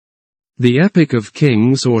The Epic of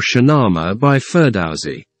Kings or SHAHNAME by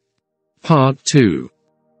FERDOWSI. Part 2.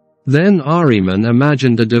 Then Ahriman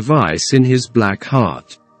imagined a device in his black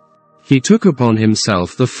heart. He took upon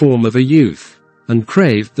himself the form of a youth, and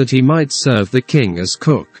craved that he might serve the king as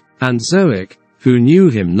cook. And Zoic, who knew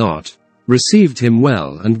him not, received him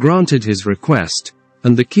well and granted his request,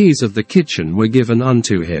 and the keys of the kitchen were given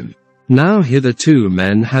unto him. Now hitherto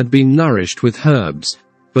men had been nourished with herbs,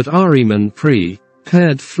 but Ahriman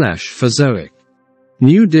prepared flesh for Zoic.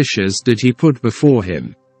 New dishes did he put before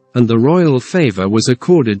him, and the royal favor was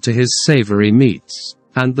accorded to his savory meats,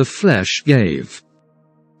 and the flesh gave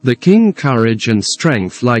the king courage and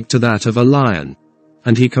strength like to that of a lion.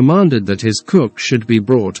 And he commanded that his cook should be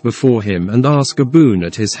brought before him and ask a boon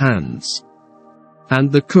at his hands.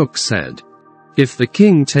 And the cook said, If the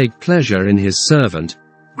king take pleasure in his servant,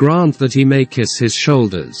 grant that he may kiss his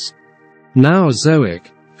shoulders. Now Zoic,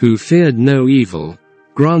 who feared no evil,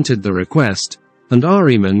 granted the request, and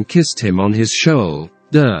Ahriman kissed him on his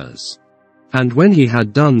shoulders. And when he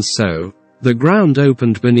had done so, the ground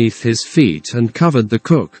opened beneath his feet and covered the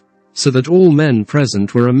cook, so that all men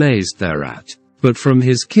present were amazed thereat. But from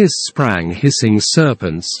his kiss sprang hissing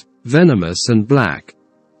serpents, venomous and black.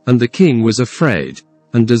 And the king was afraid,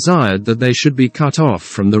 and desired that they should be cut off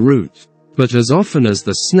from the root. But as often as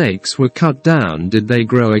the snakes were cut down did they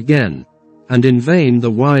grow again. And in vain the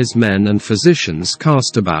wise men and physicians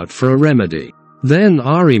cast about for a remedy. Then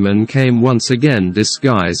Ahriman came once again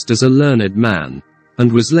disguised as a learned man,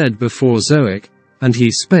 and was led before Zoic, and he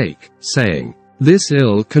spake, saying, This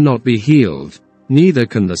ill cannot be healed, neither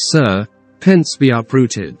can the serpents be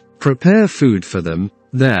uprooted. Prepare food for them,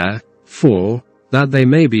 therefore, that they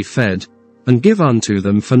may be fed, and give unto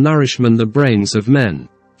them for nourishment the brains of men,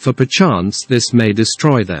 for perchance this may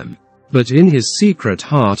destroy them. But in his secret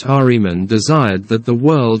heart Ahriman desired that the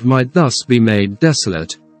world might thus be made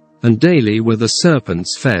desolate, and daily were the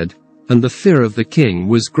serpents fed, and the fear of the king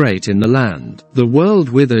was great in the land. The world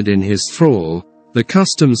withered in his thrall, the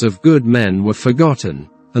customs of good men were forgotten,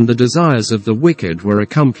 and the desires of the wicked were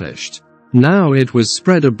accomplished. Now it was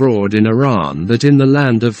spread abroad in Iran that in the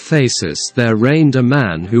land of Thasus there reigned a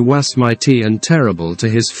man who was mighty and terrible to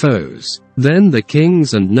his foes. Then the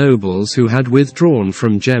kings and nobles who had withdrawn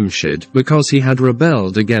from Jemshid because he had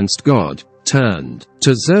rebelled against God, turned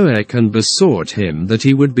to Zoic and besought him that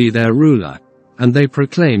he would be their ruler, and they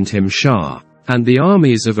proclaimed him Shah. And the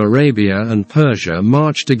armies of Arabia and Persia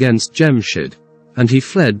marched against Jemshid, and he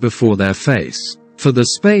fled before their face. For the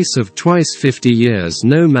space of twice 50 years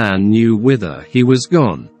no man knew whither he was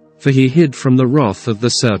gone, for he hid from the wrath of the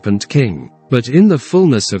serpent king. But in the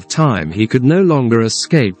fullness of time he could no longer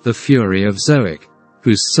escape the fury of Zoic,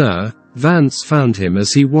 whose servants found him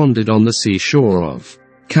as he wandered on the seashore of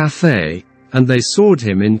Cathay, and they sawed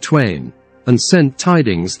him in twain, and sent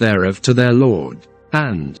tidings thereof to their lord.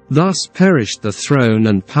 And thus perished the throne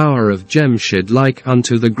and power of Jemshid like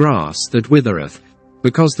unto the grass that withereth,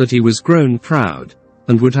 because that he was grown proud,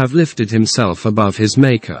 and would have lifted himself above his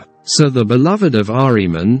maker. So the beloved of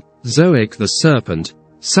Ahriman, Zoic the serpent,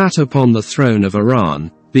 sat upon the throne of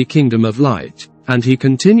Iran, the kingdom of light, and he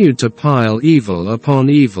continued to pile evil upon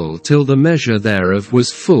evil till the measure thereof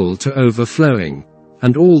was full to overflowing,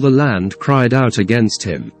 and all the land cried out against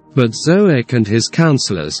him. But Zoic and his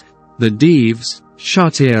counselors, the Deves,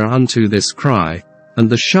 shut ear unto this cry, and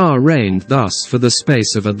the Shah reigned thus for the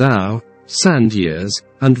space of 1,000 years,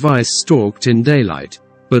 and vice stalked in daylight,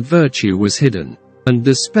 but virtue was hidden, and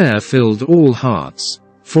despair filled all hearts,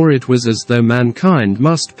 for it was as though mankind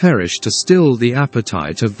must perish to still the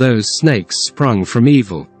appetite of those snakes sprung from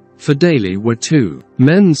evil, for daily were 2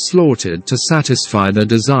 men slaughtered to satisfy their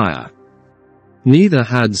desire. Neither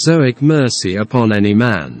had Zoic mercy upon any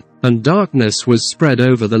man, and darkness was spread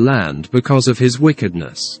over the land because of his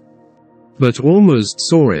wickedness. But almost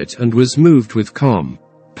saw it and was moved with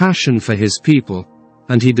compassion for his people,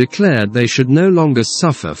 and he declared they should no longer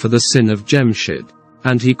suffer for the sin of Jemshid.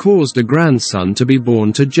 And he caused a grandson to be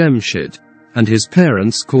born to Jemshid, and his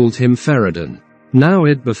parents called him Feridun. Now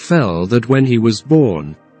it befell that when he was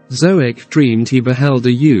born, Zoic dreamed he beheld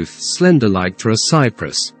a youth slender like to a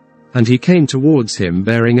cypress, and he came towards him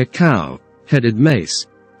bearing a cow-headed mace,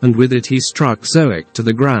 and with it he struck Zoic to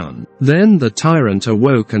the ground. Then the tyrant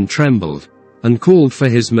awoke and trembled, and called for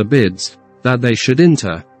his Mabids, that they should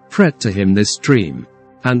interpret to him this dream.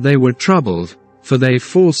 And they were troubled, for they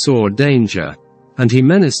foresaw danger, and he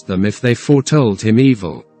menaced them if they foretold him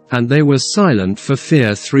evil. And they were silent for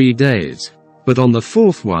fear 3 days. But on the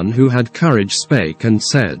 4th one who had courage spake and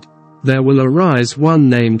said, There will arise one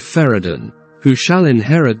named Feridun, who shall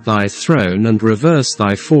inherit thy throne and reverse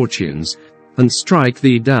thy fortunes, and strike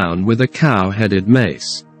thee down with a cow-headed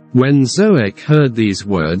mace. When Zoic heard these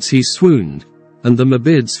words he swooned, and the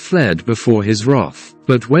Mabids fled before his wrath.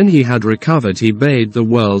 But when he had recovered he bade the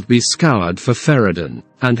world be scoured for Feridun,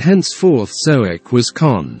 and henceforth Zoic was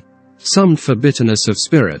consumed for bitterness of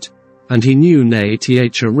spirit, and he knew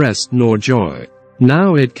neither rest nor joy.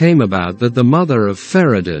 Now it came about that the mother of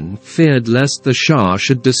Feridun feared lest the Shah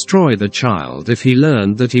should destroy the child if he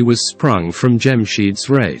learned that he was sprung from Jemshid's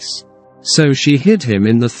race. So she hid him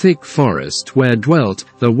in the thick forest where dwelt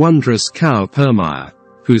the wondrous cow Permire,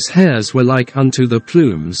 whose hairs were like unto the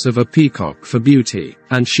plumes of a peacock for beauty,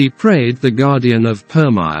 and she prayed the guardian of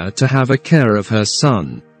Permire to have a care of her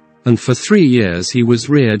son. And for 3 years he was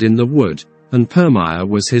reared in the wood, and Permire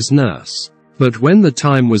was his nurse. But when the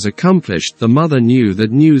time was accomplished the mother knew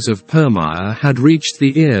that news of Permire had reached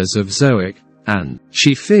the ears of Zoic, and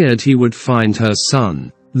she feared he would find her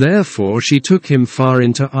son. Therefore she took him far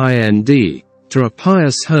into Ind, to a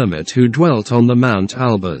pious hermit who dwelt on the Mount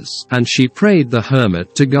Albers, and she prayed the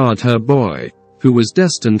hermit to guard her boy, who was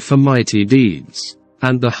destined for mighty deeds.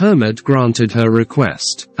 And the hermit granted her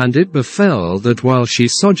request, and it befell that while she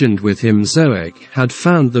sojourned with him Zoic had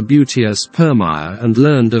found the beauteous Permire and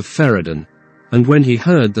learned of Feridun. And when he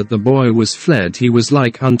heard that the boy was fled he was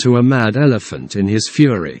like unto a mad elephant in his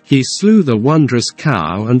fury. He slew the wondrous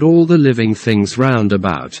cow and all the living things round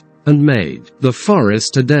about, and made the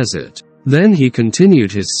forest a desert. Then he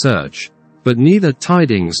continued his search, but neither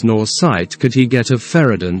tidings nor sight could he get of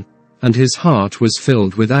Feridun, and his heart was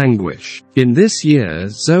filled with anguish. In this year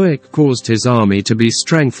Zoic caused his army to be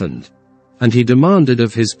strengthened, and he demanded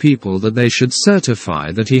of his people that they should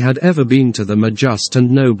certify that he had ever been to them a just and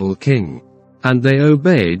noble king. And they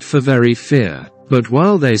obeyed for very fear. But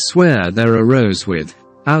while they sware there arose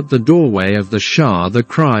without the doorway of the Shah the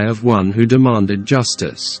cry of one who demanded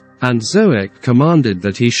justice. And Zoic commanded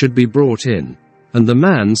that he should be brought in, and the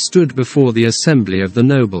man stood before the assembly of the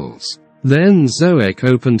nobles. Then Zoic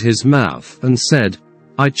opened his mouth and said,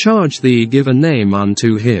 I charge thee give a name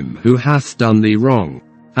unto him who hath done thee wrong.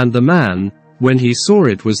 And the man, when he saw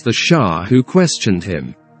it was the Shah who questioned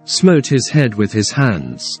him, smote his head with his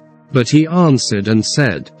hands. But he answered and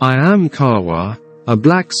said, I am Kawa, a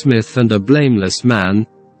blacksmith and a blameless man,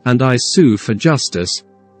 and I sue for justice,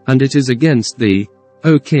 and it is against thee,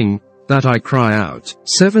 O king, that I cry out.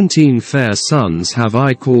 17 fair sons have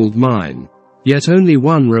I called mine, yet only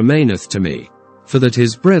one remaineth to me, for that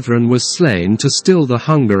his brethren was slain to still the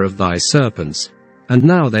hunger of thy serpents, and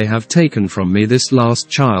now they have taken from me this last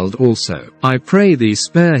child also. I pray thee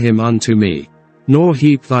spare him unto me, nor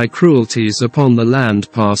heap thy cruelties upon the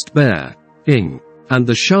land past bearing. And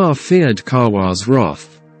the Shah feared Kawa's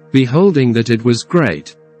wrath, beholding that it was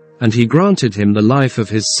great, and he granted him the life of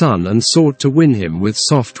his son and sought to win him with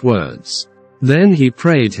soft words. Then he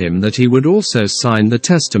prayed him that he would also sign the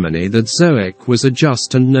testimony that Zoic was a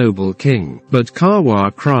just and noble king. But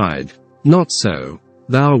Kawa cried, Not so,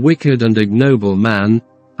 thou wicked and ignoble man,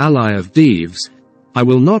 ally of thieves, I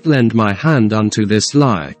will not lend my hand unto this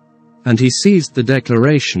lie. And he seized the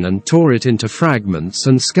declaration and tore it into fragments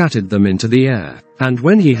and scattered them into the air. And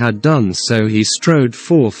when he had done so he strode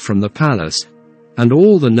forth from the palace, and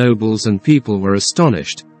all the nobles and people were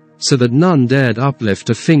astonished, so that none dared uplift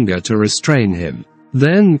a finger to restrain him.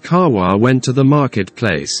 Then Kawa went to the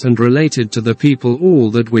marketplace and related to the people all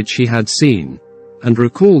that which he had seen, and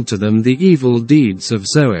recalled to them the evil deeds of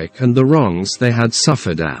Zoic and the wrongs they had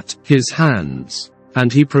suffered at his hands.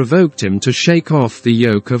 And he provoked him to shake off the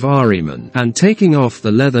yoke of Ahriman, and taking off the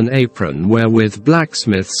leathern apron wherewith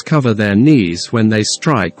blacksmiths cover their knees when they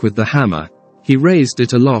strike with the hammer, he raised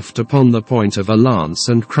it aloft upon the point of a lance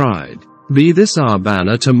and cried, Be this our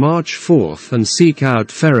banner to march forth and seek out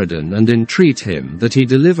Feridun and entreat him that he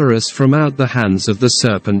deliver us from out the hands of the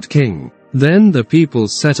serpent king. Then the people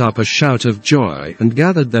set up a shout of joy and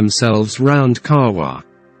gathered themselves round Kawa,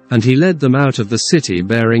 and he led them out of the city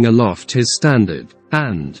bearing aloft his standard.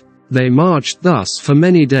 And they marched thus for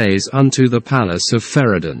many days unto the palace of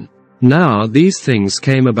Feridun. Now these things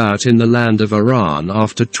came about in the land of Iran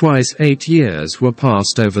after twice 8 years were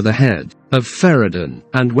passed over the head of Feridun.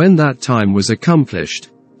 And when that time was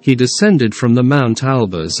accomplished, he descended from the Mount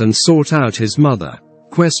Albers and sought out his mother,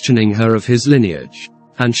 questioning her of his lineage.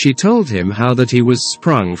 And she told him how that he was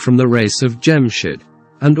sprung from the race of Jemshid,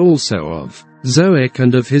 and also of Zoic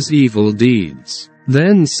and of his evil deeds.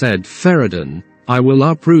 Then said Feridun, I will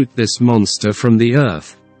uproot this monster from the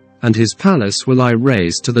earth, and his palace will I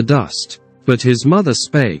raise to the dust. But his mother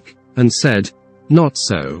spake, and said, Not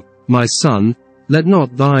so, my son, let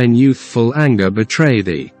not thine youthful anger betray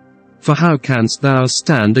thee. For how canst thou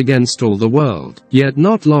stand against all the world? Yet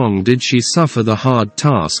not long did she suffer the hard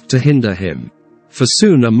task to hinder him, For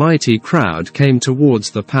soon a mighty crowd came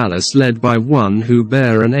towards the palace led by one who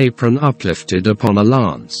bare an apron uplifted upon a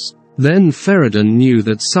lance. Then Feridun knew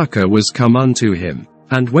that succor was come unto him,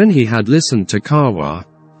 and when he had listened to Kahwa,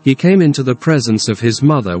 he came into the presence of his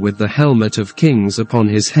mother with the helmet of kings upon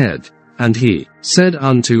his head, and he said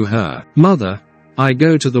unto her, Mother, I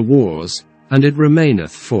go to the wars, and it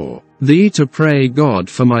remaineth for thee to pray God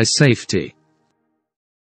for my safety.